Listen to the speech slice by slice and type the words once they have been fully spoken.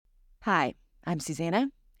Hi, I'm Susanna,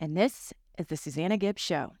 and this is the Susanna Gibbs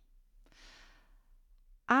Show.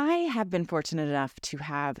 I have been fortunate enough to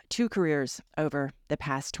have 2 careers over the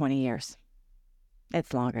past 20 years.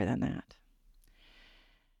 It's longer than that.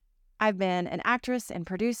 I've been an actress and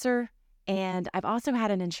producer, and I've also had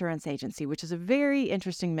an insurance agency, which is a very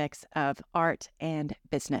interesting mix of art and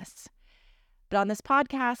business. But on this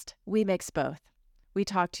podcast, we mix both. We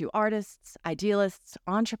talk to artists, idealists,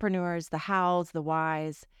 entrepreneurs, the hows, the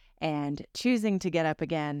whys, and choosing to get up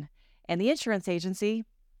again. And the insurance agency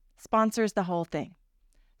sponsors the whole thing.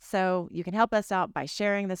 So you can help us out by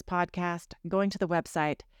sharing this podcast, going to the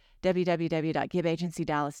website,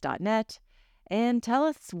 www.gibagencydallas.net, and tell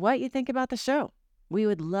us what you think about the show. We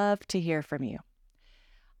would love to hear from you.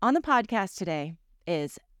 On the podcast today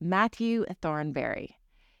is Matthew Thornbury.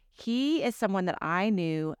 He is someone that I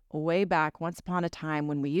knew way back once upon a time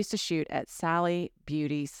when we used to shoot at Sally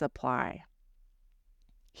Beauty Supply.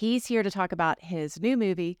 He's here to talk about his new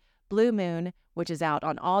movie, Blue Moon, which is out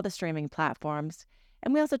on all the streaming platforms.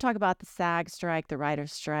 And we also talk about the SAG strike, the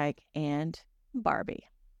writer's strike, and Barbie.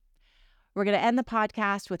 We're going to end the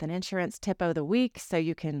podcast with an insurance tip of the week so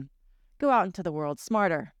you can go out into the world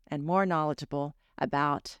smarter and more knowledgeable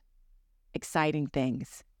about exciting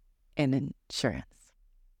things in insurance.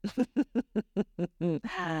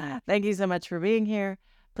 Thank you so much for being here.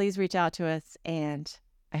 Please reach out to us, and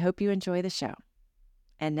I hope you enjoy the show.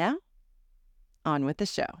 And now, on with the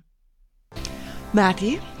show.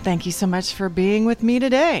 Matthew, thank you so much for being with me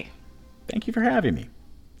today. Thank you for having me.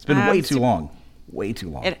 It's been way too long. Way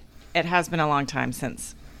too long. It has been a long time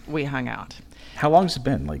since we hung out. How long has it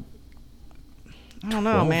been? Like, I don't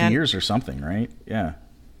know, 12 man. years or something, right? Yeah.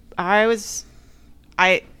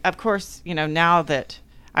 Of course, now that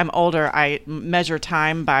I'm older, I measure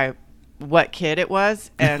time by what kid it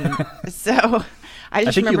was. And so I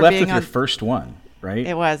just think remember you left being with your first one, right?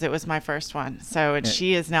 It was my first one. So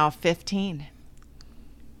she is now 15.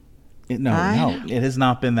 No, it has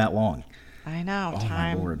not been that long. I know. Oh,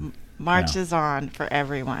 Time marches on for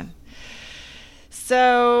everyone.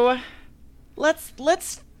 So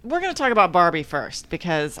we're going to talk about Barbie first,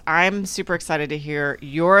 because I'm super excited to hear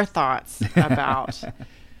your thoughts about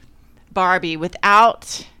Barbie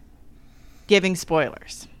without giving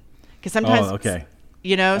spoilers. Because sometimes, okay.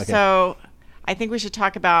 So I think we should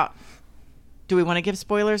talk about, do we want to give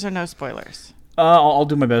spoilers or no spoilers? I'll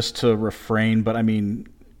do my best to refrain, but I mean...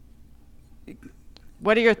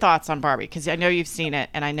 What are your thoughts on Barbie? Because I know you've seen it,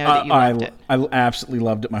 and I know that you loved it. I absolutely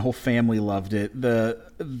loved it. My whole family loved it.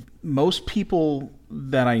 Most people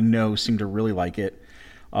that I know seem to really like it.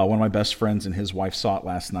 One of my best friends and his wife saw it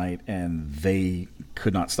last night, and they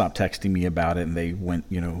could not stop texting me about it, and they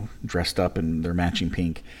went, dressed up in their matching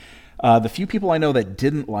pink. The few people I know that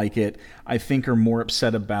didn't like it, I think are more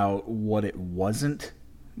upset about what it wasn't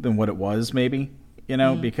than what it was, maybe,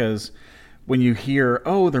 because when you hear,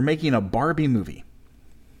 they're making a Barbie movie,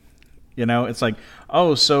 it's like,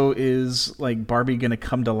 so is like Barbie going to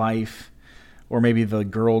come to life? Or maybe the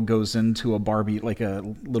girl goes into a Barbie, like a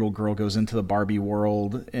little girl goes into the Barbie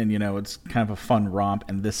world, and, it's kind of a fun romp,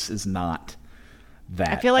 and this is not that.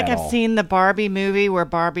 I feel like I've seen the Barbie movie where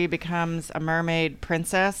Barbie becomes a mermaid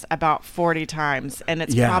princess about 40 times, and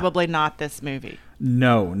it's probably not this movie.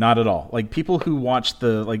 No, not at all. Like, people who watch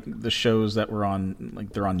the shows that were on,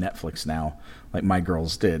 like, they're on Netflix now, like My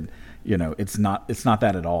Girls did, it's not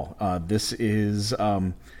that at all. This is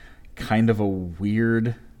kind of a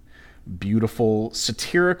weird, beautiful,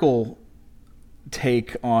 satirical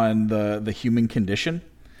take on the human condition.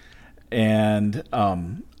 And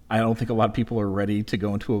I don't think a lot of people are ready to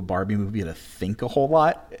go into a Barbie movie to think a whole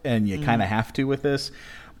lot, and you kind of have to with this.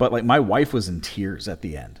 But, like, my wife was in tears at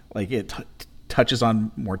the end. Like, it touches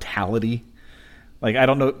on mortality. Like, I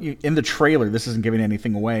don't know, in the trailer, this isn't giving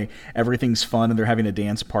anything away. Everything's fun, and they're having a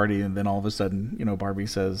dance party, and then all of a sudden, Barbie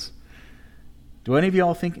says, do any of you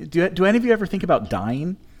ever think about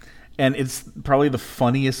dying? And it's probably the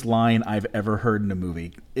funniest line I've ever heard in a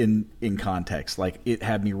movie in context. Like, it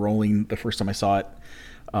had me rolling the first time I saw it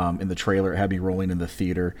in the trailer. It had me rolling in the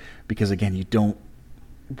theater because, again, you don't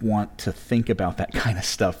want to think about that kind of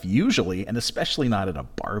stuff usually, and especially not in a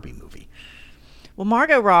Barbie movie. Well,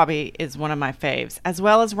 Margot Robbie is one of my faves, as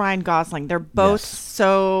well as Ryan Gosling. They're both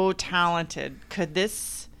so talented. Would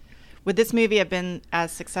this movie have been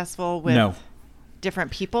as successful with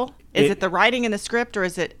different people? Is it the writing in the script, or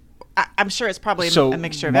is it? I'm sure it's probably a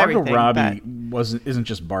mixture of everything. Margot Robbie isn't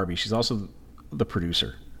just Barbie; she's also the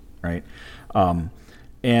producer, right?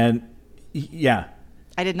 And yeah,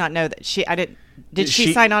 I did not know that she. I did. Did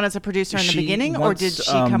she sign on as a producer in the beginning, or did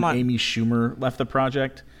she come on? Amy Schumer left the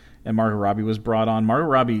project, and Margot Robbie was brought on. Margot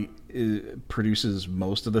Robbie produces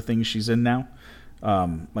most of the things she's in now,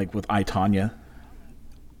 like with I, Tonya.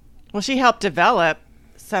 Well, she helped develop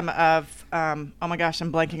some of, oh my gosh,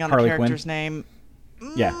 I'm blanking on Harley the character's Quinn. name.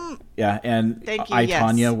 Yeah, and Thank you, I, yes.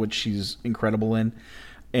 Tonya, which she's incredible in,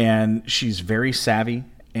 and she's very savvy,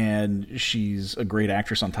 and she's a great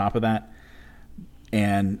actress on top of that.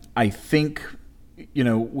 And I think,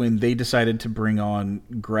 when they decided to bring on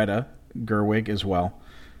Greta Gerwig as well,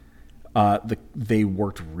 they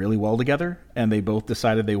worked really well together, and they both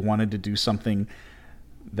decided they wanted to do something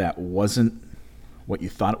that wasn't what you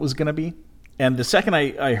thought it was going to be. And the second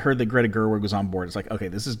I heard that Greta Gerwig was on board, it's like, okay,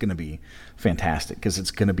 this is going to be fantastic because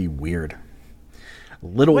it's going to be weird.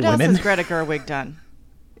 Little What Women. else has Greta Gerwig done?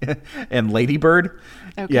 And Lady Bird.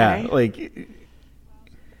 Okay. Yeah, like...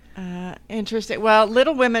 Interesting. Well,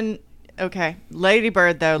 Little Women, okay. Lady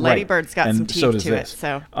Bird, though. Lady Right. Bird's got And some teeth so does to this. it.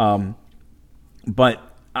 So, But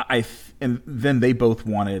and then they both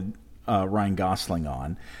wanted Ryan Gosling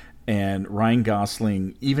on, and Ryan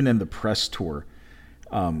Gosling, even in the press tour,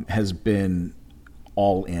 has been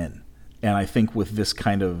all in. And I think with this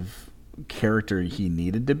kind of character, he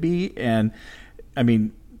needed to be. And I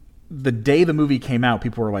mean, the day the movie came out,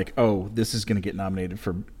 people were like, "Oh, this is going to get nominated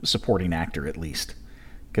for supporting actor at least,"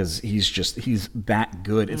 because he's that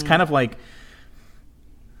good. It's kind of like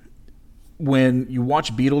when you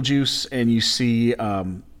watch Beetlejuice and you see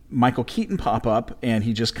Michael Keaton pop up and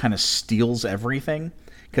he just kind of steals everything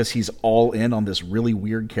because he's all in on this really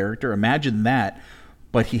weird character. Imagine that,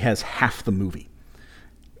 but he has half the movie.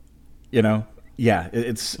 Yeah,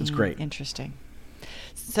 it's great. Interesting.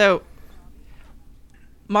 So,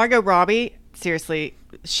 Margot Robbie, seriously,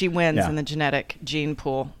 she wins in the genetic gene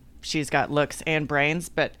pool. She's got looks and brains.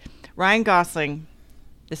 But Ryan Gosling,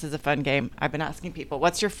 this is a fun game. I've been asking people,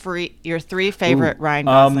 what's your three favorite Ryan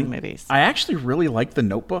Gosling movies? I actually really like The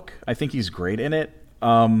Notebook. I think he's great in it.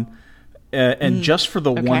 And just for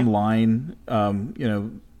the one line,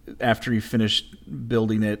 after he finished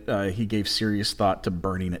building it, he gave serious thought to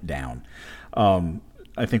burning it down.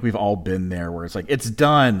 I think we've all been there where it's like, it's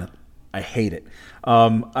done. I hate it.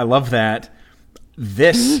 I love that.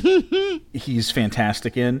 This, he's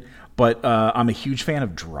fantastic in, but I'm a huge fan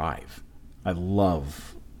of Drive. I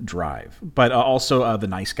love Drive. But also The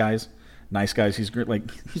Nice Guys. Nice Guys, he's great.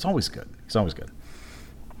 Like, he's always good. He's always good.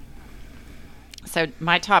 So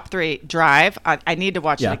my top three: Drive. I need to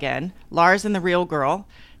watch it again. Lars and the Real Girl.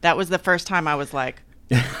 That was the first time I was like,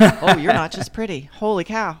 "Oh, you're not just pretty. Holy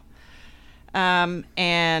cow!"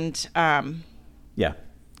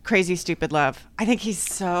 Crazy Stupid Love. I think he's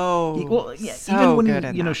so even when good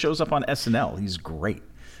he in that. shows up on SNL, he's great.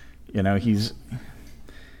 He's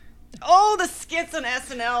the skits on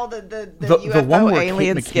SNL, the the UFO one where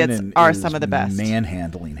alien Kate skits McKinnon are is some of the best.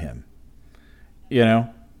 manhandling him.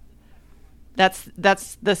 That's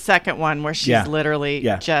the second one where she's literally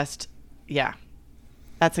just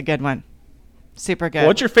That's a good one. Super good.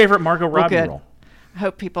 What's your favorite Margot Robbie role? I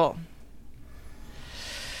hope people.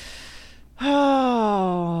 Oh,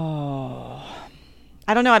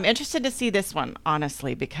 I don't know. I'm interested to see this one,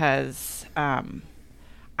 honestly, because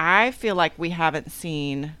I feel like we haven't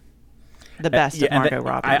seen the best of Margot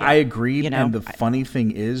Robbie. I agree. And the funny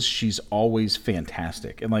thing is, she's always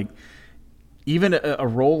fantastic. And like, even a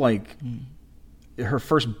role like her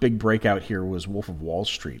first big breakout here was Wolf of Wall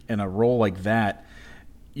Street, and a role like that,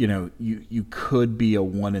 you could be a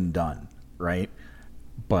one and done, right?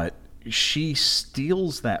 But she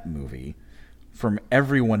steals that movie from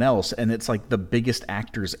everyone else, and it's like the biggest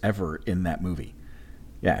actors ever in that movie.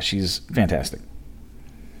 Yeah, she's fantastic.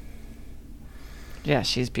 Yeah,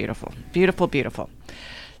 she's beautiful. Beautiful, beautiful.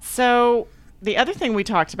 So the other thing we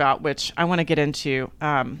talked about, which I want to get into,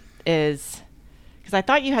 is because I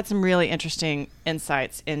thought you had some really interesting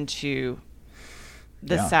insights into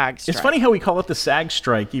the SAG strike. It's funny how we call it the SAG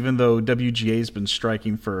strike, even though WGA's been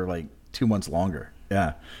striking for like 2 months longer.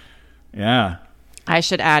 Yeah. Yeah. I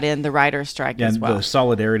should add in the writer's strike as well. And the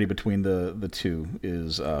solidarity between the two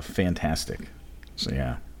is fantastic. So,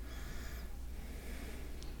 yeah.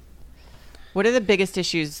 What are the biggest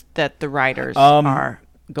issues that the writers are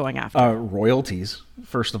going after? Royalties,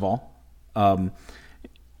 first of all.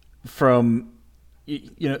 From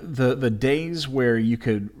the days where you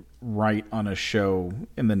could write on a show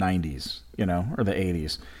in the 90s, or the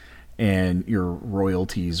 80s, and your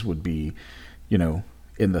royalties would be, in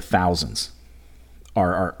the thousands,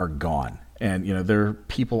 are gone. And there are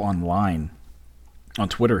people online on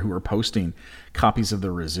Twitter who are posting copies of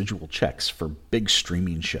the residual checks for big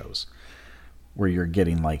streaming shows where you're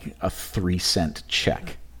getting like a 3-cent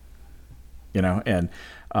check, and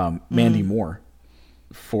Mandy Moore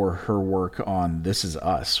for her work on This Is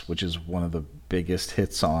Us, which is one of the biggest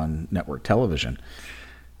hits on network television,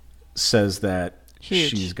 says that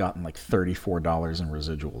Huge. She's gotten like $34 in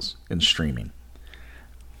residuals in streaming.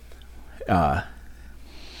 How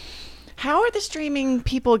are the streaming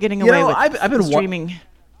people getting away with I've been streaming?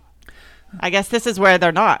 I guess this is where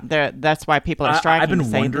they're not. That's why people are striking. I've been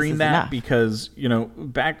saying wondering that enough. because,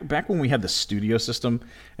 back when we had the studio system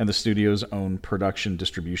and the studio's own production,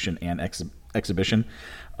 distribution, and exhibition,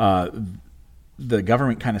 the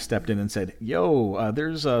government kind of stepped in and said,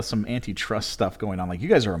 there's some antitrust stuff going on. Like, you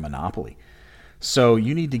guys are a monopoly. So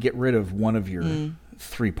you need to get rid of one of your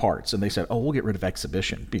 3 parts. And they said, we'll get rid of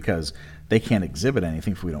exhibition because they can't exhibit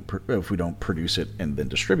anything if we don't produce it and then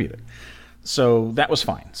distribute it. So that was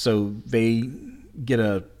fine. So they get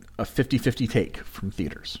a 50-50 take from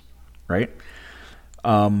theaters, right?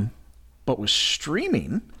 But with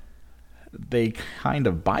streaming, they kind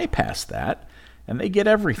of bypass that and they get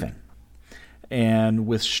everything. And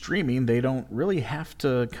with streaming, they don't really have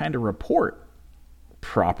to kind of report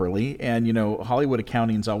properly. And, Hollywood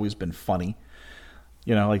accounting's always been funny.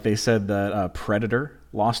 Like they said that Predator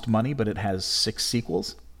lost money, but it has 6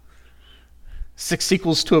 sequels. 6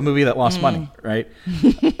 sequels to a movie that lost money, right?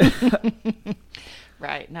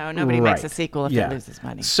 Right. No, nobody makes a sequel if it loses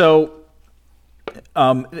money. So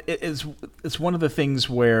it's one of the things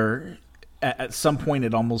where at some point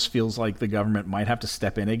it almost feels like the government might have to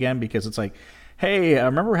step in again, because it's like, hey,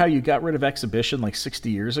 remember how you got rid of exhibition like 60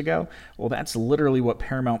 years ago? Well, that's literally what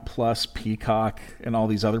Paramount Plus, Peacock, and all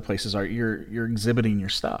these other places are. You're exhibiting your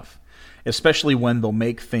stuff, especially when they'll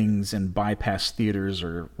make things and bypass theaters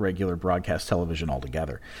or regular broadcast television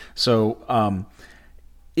altogether. So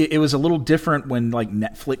it was a little different when like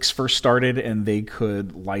Netflix first started and they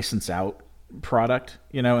could license out product,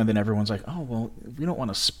 and then everyone's like, oh, well, we don't want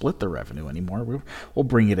to split the revenue anymore. We'll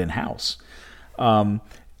bring it in-house.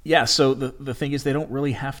 So the thing is, they don't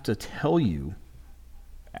really have to tell you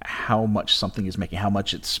how much something is making, how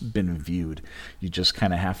much it's been viewed. You just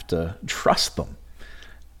kind of have to trust them,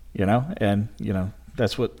 and,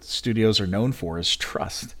 that's what studios are known for, is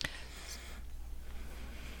trust.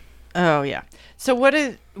 Oh, yeah. So what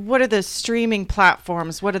are the streaming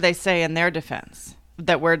platforms? What do they say in their defense?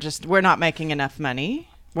 That we're not making enough money.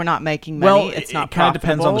 We're not making money. Well, it's not it kind of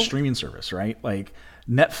depends on the profitable. streaming service, right? Like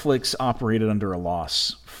Netflix operated under a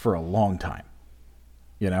loss for a long time,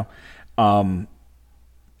 and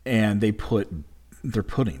they're putting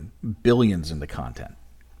billions into content,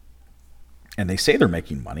 and they say they're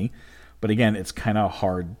making money, but again, it's kind of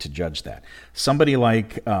hard to judge that. Somebody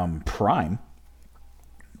like Prime,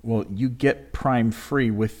 well, you get Prime free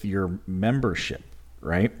with your membership,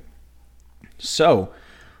 right? So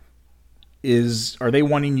are they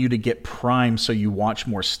wanting you to get Prime so you watch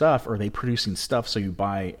more stuff, or are they producing stuff so you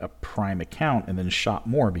buy a Prime account and then shop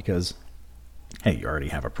more because, hey, you already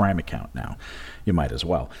have a Prime account now. You might as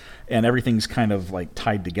well. And everything's kind of like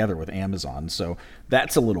tied together with Amazon, so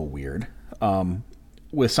that's a little weird.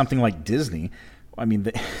 With something like Disney, I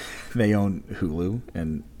mean, they own Hulu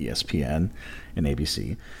and ESPN and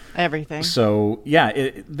ABC. Everything. So, yeah,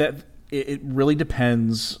 it really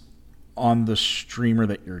depends on the streamer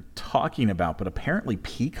that you're talking about. But apparently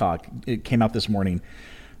Peacock, it came out this morning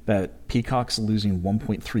that Peacock's losing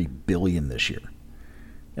 $1.3 billion this year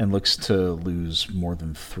and looks to lose more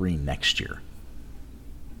than $3 billion next year.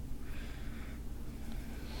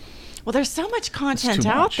 Well, there's so much content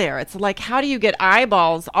out there. It's like, how do you get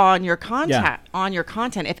eyeballs on your content? Yeah. On your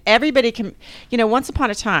content, if everybody can, once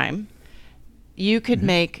upon a time, you could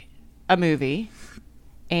make a movie,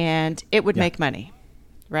 and it would make money,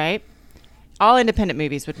 right? All independent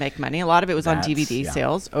movies would make money. A lot of it was on DVD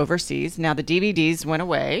sales overseas. Now the DVDs went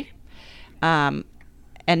away, and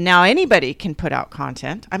now anybody can put out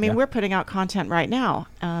content. I mean, we're putting out content right now,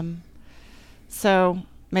 so.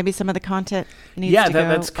 Maybe some of the content needs to go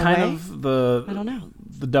that's kind away. of the I don't know.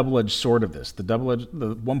 The double-edged sword of this. The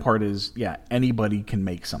one part is, anybody can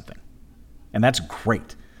make something. And that's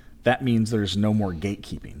great. That means there's no more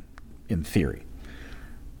gatekeeping, in theory.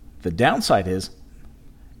 The downside is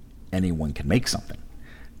anyone can make something,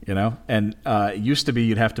 And it used to be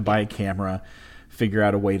you'd have to buy a camera, figure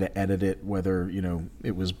out a way to edit it, whether,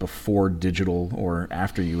 it was before digital or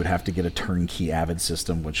after. You would have to get a turnkey Avid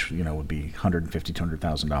system, which, would be $150,000,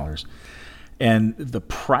 $200,000. And the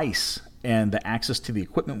price and the access to the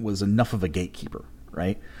equipment was enough of a gatekeeper,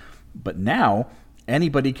 right? But now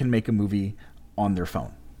anybody can make a movie on their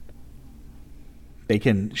phone. They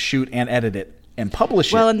can shoot and edit it and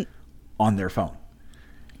publish it on their phone.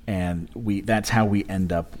 And that's how we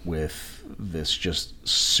end up with this just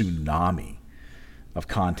tsunami of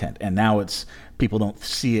content. And now it's people don't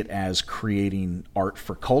see it as creating art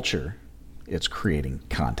for culture. It's creating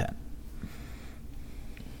content.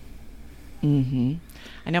 Mm-hmm.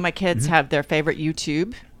 I know my kids have their favorite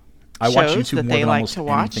YouTube I watch shows YouTube that more they than like almost to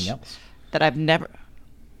watch anything else. that I've never.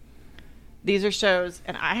 These are shows,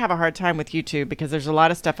 and I have a hard time with YouTube because there's a lot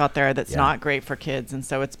of stuff out there that's not great for kids, and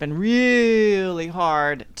so it's been really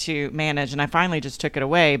hard to manage, and I finally just took it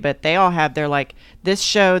away. But they all have their, like, this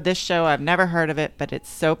show, I've never heard of it, but it's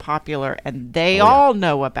so popular, and they all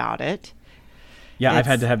know about it. Yeah, I've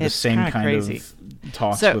had to have the same kind crazy. of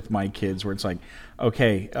talks with my kids where it's like,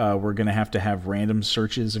 okay, we're going to have random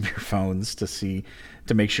searches of your phones to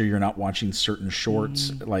make sure you're not watching certain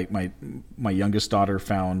shorts. Like my youngest daughter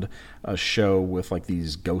found a show with like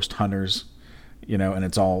these ghost hunters, and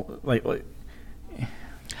it's all like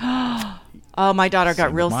oh, my daughter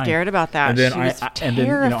got real scared about that. And then she was terrified. And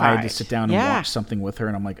then I had to sit down and watch something with her,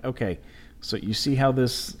 and I'm like, okay, so you see how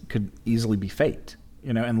this could easily be faked.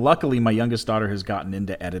 And luckily my youngest daughter has gotten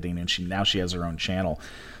into editing, and she has her own channel,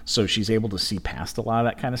 so she's able to see past a lot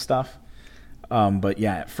of that kind of stuff. But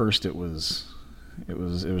yeah, at first it was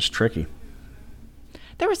tricky.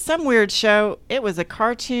 There was some weird show. It was a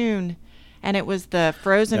cartoon, and it was the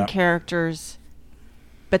Frozen characters,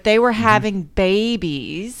 but they were having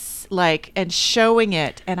babies, and showing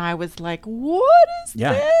it, and I was like, "What is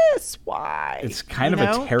this? Why?" It's kind of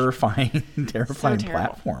a terrifying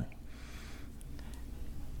platform.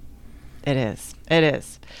 It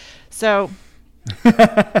is. So,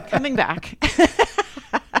 coming back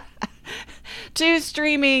to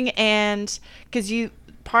streaming, and because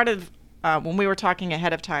part of when we were talking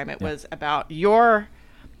ahead of time, it was about your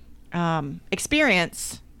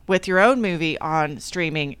experience with your own movie on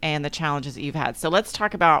streaming and the challenges that you've had. So let's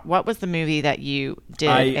talk about what was the movie that you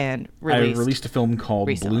did and released. I released a film called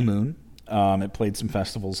recently. Blue Moon. It played some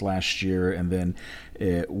festivals last year, and then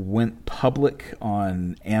it went public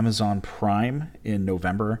on Amazon Prime in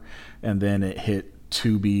November, and then it hit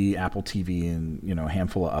Tubi, Apple TV, and a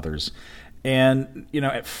handful of others. And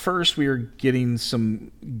at first we were getting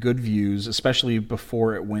some good views, especially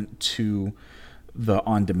before it went to the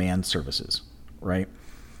on-demand services, right?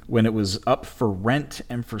 When it was up for rent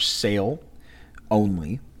and for sale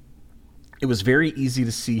only, it was very easy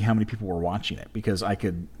to see how many people were watching it, because I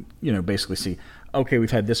could, basically see, okay, we've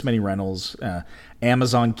had this many rentals.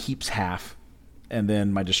 Amazon keeps half, and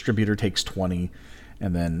then my distributor takes 20,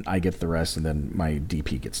 and then I get the rest, and then my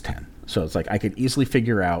DP gets 10. So it's like I could easily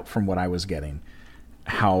figure out from what I was getting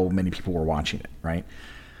how many people were watching it, right?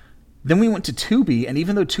 Then we went to Tubi, and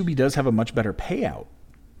even though Tubi does have a much better payout,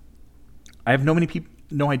 I have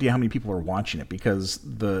no idea how many people are watching it, because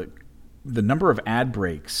the number of ad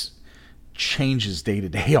breaks changes day to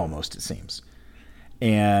day almost, it seems.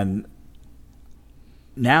 And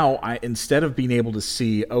now instead of being able to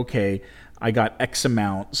see, okay, I got X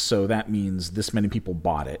amount, so that means this many people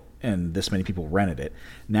bought it and this many people rented it,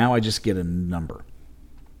 now I just get a number,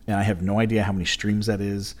 and I have no idea how many streams that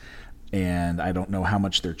is, and I don't know how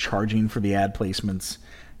much they're charging for the ad placements.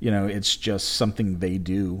 It's just something they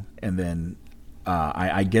do, and then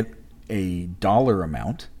I get a dollar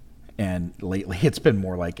amount, and lately it's been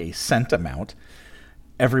more like a cent amount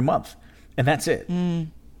every month, and that's it.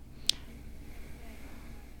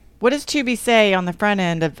 What does Tubi say on the front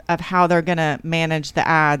end of how they're going to manage the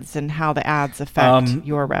ads and how the ads affect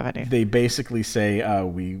your revenue? They basically say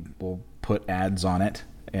we will put ads on it,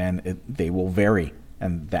 and they will vary,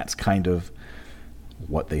 and that's kind of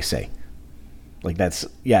what they say.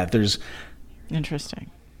 There's... Interesting.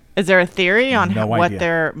 Is there a theory on what idea.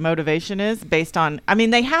 their motivation is based on... I mean,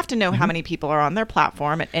 they have to know how many people are on their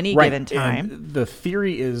platform at any given time. And the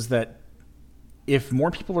theory is that if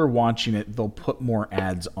more people are watching it, they'll put more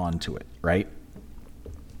ads onto it, right?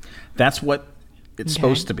 That's what it's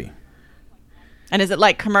supposed to be. And is it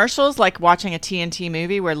like commercials, like watching a TNT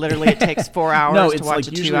movie where literally it takes 4 hours to watch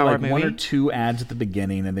a 2-hour movie? One or two ads at the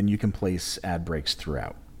beginning, and then you can place ad breaks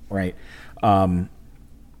throughout, right?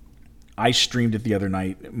 I streamed it the other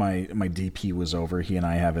night. My DP was over. He and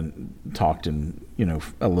I haven't talked in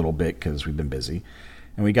a little bit because we've been busy.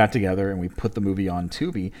 And we got together and we put the movie on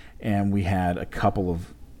Tubi, and we had a couple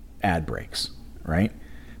of ad breaks, right?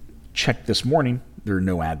 Checked this morning, there are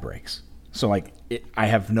no ad breaks. So I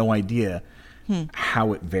have no idea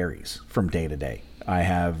how it varies from day to day.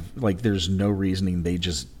 There's no reasoning, they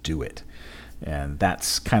just do it. And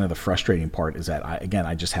that's kind of the frustrating part, is that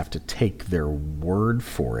I just have to take their word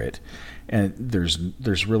for it. And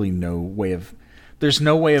there's really no way of there's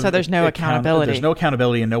no way of so there's no accountability. There's no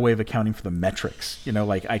accountability and no way of accounting for the metrics.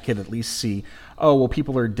 Like I could at least see, oh, well,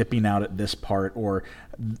 people are dipping out at this part, or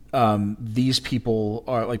these people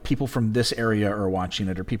are like people from this area are watching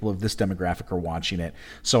it, or people of this demographic are watching it.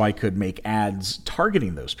 So I could make ads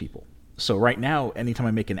targeting those people. So right now, anytime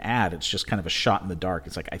I make an ad, it's just kind of a shot in the dark.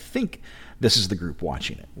 It's like, I think this is the group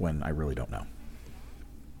watching it, when I really don't know.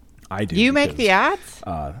 I do. You make the ads?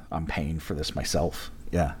 I'm paying for this myself.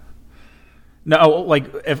 Yeah. No, like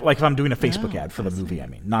if I'm doing a Facebook ad for the movie, I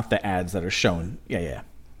mean, not the ads that are shown. Yeah.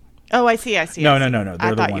 Oh, I see. No. They're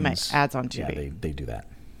I thought the ones, you meant ads on TV. Yeah, they do that.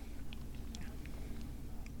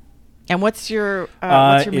 And what's your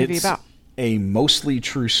movie about? A mostly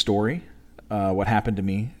true story. What happened to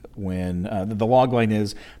me when the log line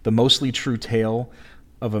is the mostly true tale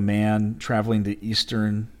of a man traveling to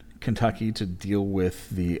eastern Kentucky to deal with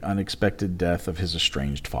the unexpected death of his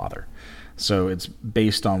estranged father. So it's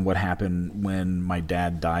based on what happened when my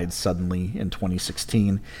dad died suddenly in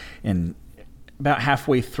 2016. And about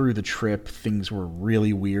halfway through the trip, things were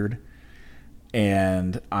really weird.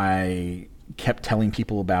 And I kept telling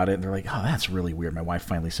people about it. And they're like, oh, that's really weird. My wife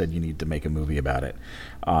finally said, you need to make a movie about it.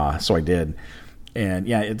 So I did. And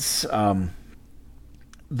yeah, it's the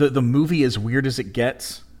movie, as weird as it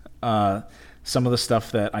gets, some of the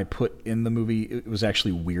stuff that I put in the movie, it was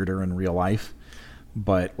actually weirder in real life.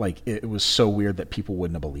 But like it was so weird that people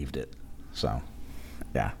wouldn't have believed it. So,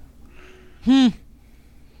 yeah.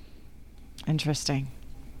 Interesting.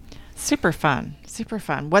 Super fun.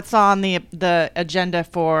 What's on the agenda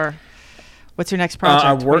for? What's your next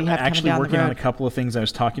project? We're actually working on a couple of things. I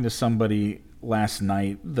was talking to somebody last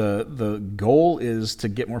night. The goal is to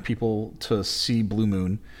get more people to see Blue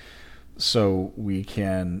Moon, so we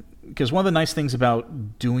can. Because one of the nice things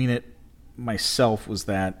about doing it myself was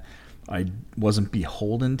that I wasn't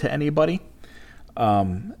beholden to anybody,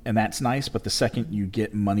 and that's nice. But the second you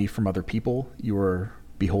get money from other people, you are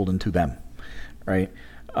beholden to them, right?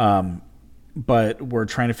 But we're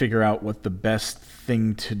trying to figure out what the best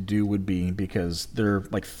thing to do would be, because there are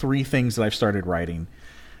like 3 things that I've started writing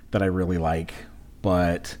that I really like,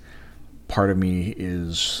 but part of me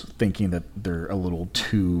is thinking that they're a little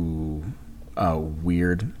too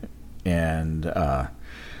weird and a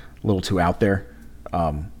little too out there.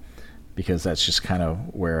 Because that's just kind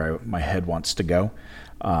of where my head wants to go.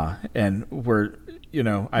 And we're,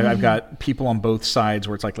 I've got people on both sides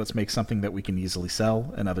where it's like, let's make something that we can easily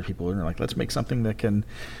sell. And other people are like, let's make something that can,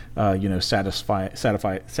 satisfy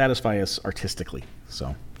us artistically.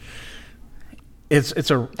 So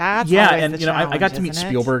it's a, that's and, I got to meet isn't it?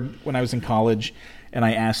 Spielberg when I was in college, and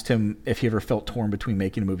I asked him if he ever felt torn between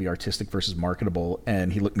making a movie artistic versus marketable.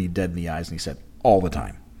 And he looked me dead in the eyes and he said, all the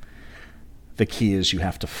time. The key is you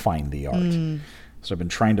have to find the art. So I've been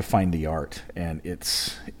trying to find the art, and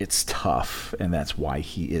it's tough, and that's why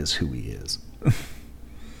he is who he is.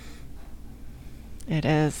 It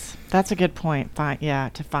is. That's a good point.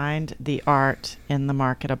 To find the art in the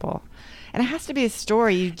marketable. And it has to be a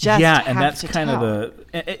story you just have and that's to kind tell. of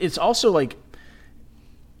it's also like,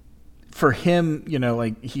 for him,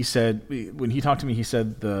 like he said, when he talked to me, he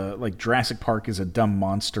said Jurassic Park is a dumb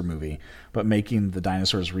monster movie, but making the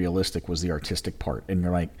dinosaurs realistic was the artistic part. And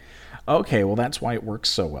you're like, okay, well, that's why it works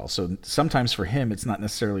so well. So sometimes for him, it's not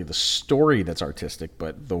necessarily the story that's artistic,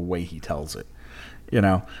 but the way he tells it,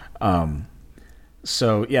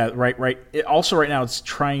 So yeah, right. Also right now it's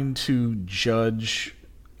trying to judge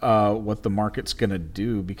what the market's going to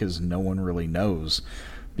do, because no one really knows.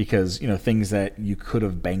 Because, things that you could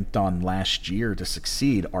have banked on last year to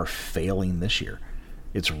succeed are failing this year.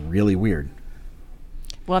 It's really weird.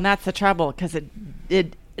 Well, and that's the trouble, because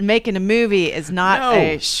it making a movie is not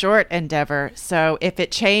a short endeavor. So if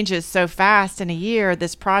it changes so fast in a year,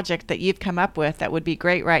 this project that you've come up with that would be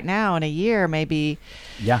great right now in a year may be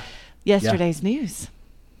yesterday's news.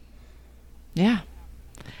 Yeah.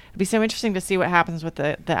 It'd be so interesting to see what happens with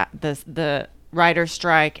the writer's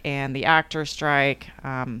strike and the actor's strike.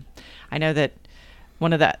 I know that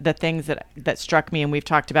one of the things that struck me, and we've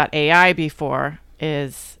talked about AI before,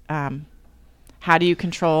 is how do you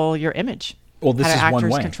control your image? Well, this how do is actors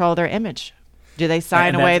one way. Control their image? Do they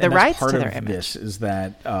sign away the rights to their image? This is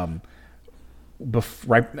that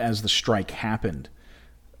right as the strike happened,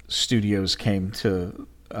 studios came to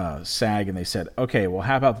SAG and they said, okay, well,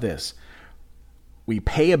 how about this? We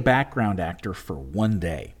pay a background actor for 1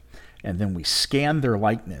 day, and then we scan their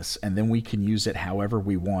likeness, and then we can use it however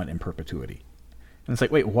we want in perpetuity. And it's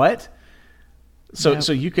like, wait, what?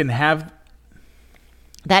 So you can have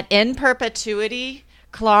that in perpetuity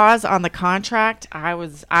clause on the contract. I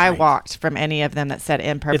walked from any of them that said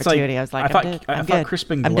in perpetuity. I was like, I thought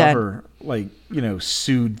Crispin Glover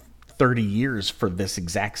sued 30 years for this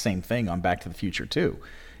exact same thing on Back to the Future 2.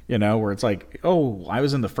 Where it's like, oh, I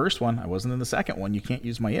was in the first one, I wasn't in the second one, you can't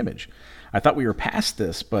use my image. I thought we were past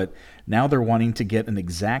this, but now they're wanting to get an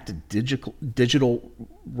exact digital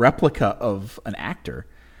replica of an actor.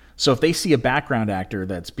 So if they see a background actor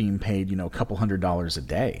that's being paid, a couple $100s a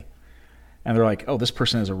day, and they're like, oh, this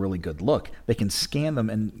person has a really good look, they can scan them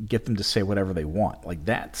and get them to say whatever they want. Like,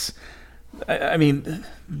 that's, I mean,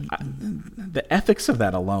 the ethics of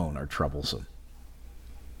that alone are troublesome.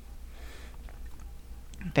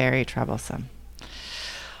 Very troublesome.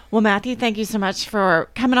 Well, Matthew, thank you so much for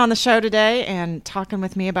coming on the show today and talking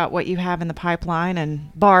with me about what you have in the pipeline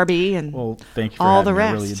and Barbie and thank you for all the having me. rest.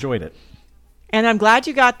 I really enjoyed it. And I'm glad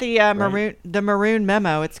you got the maroon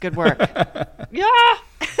memo. It's good work. Yeah.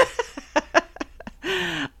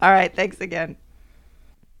 All right. Thanks again.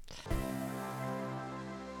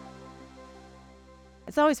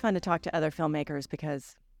 It's always fun to talk to other filmmakers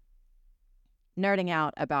because nerding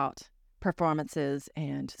out about performances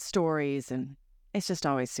and stories, and it's just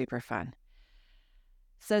always super fun.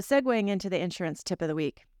 So segueing into the insurance tip of the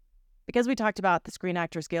week, because we talked about the Screen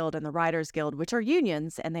Actors Guild and the Writers Guild, which are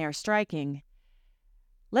unions and they are striking,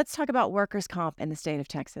 let's talk about workers' comp in the state of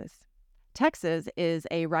Texas. Texas is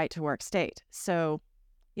a right-to-work state, so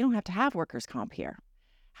you don't have to have workers' comp here.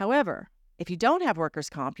 However, if you don't have workers'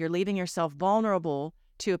 comp, you're leaving yourself vulnerable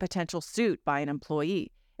to a potential suit by an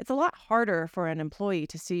employee. It's a lot harder for an employee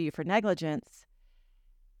to sue you for negligence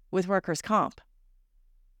with workers' comp.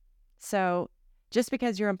 So just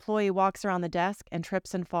because your employee walks around the desk and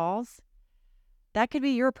trips and falls, that could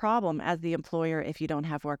be your problem as the employer if you don't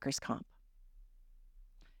have workers' comp.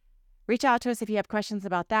 Reach out to us if you have questions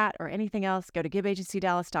about that or anything else. Go to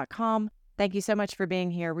giveagencydallas.com. Thank you so much for being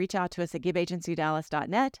here. Reach out to us at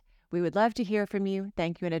giveagencydallas.net. We would love to hear from you.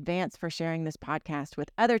 Thank you in advance for sharing this podcast with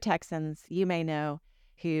other Texans you may know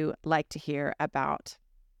who like to hear about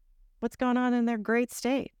what's going on in their great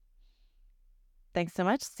state. Thanks so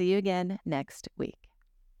much. See you again next week.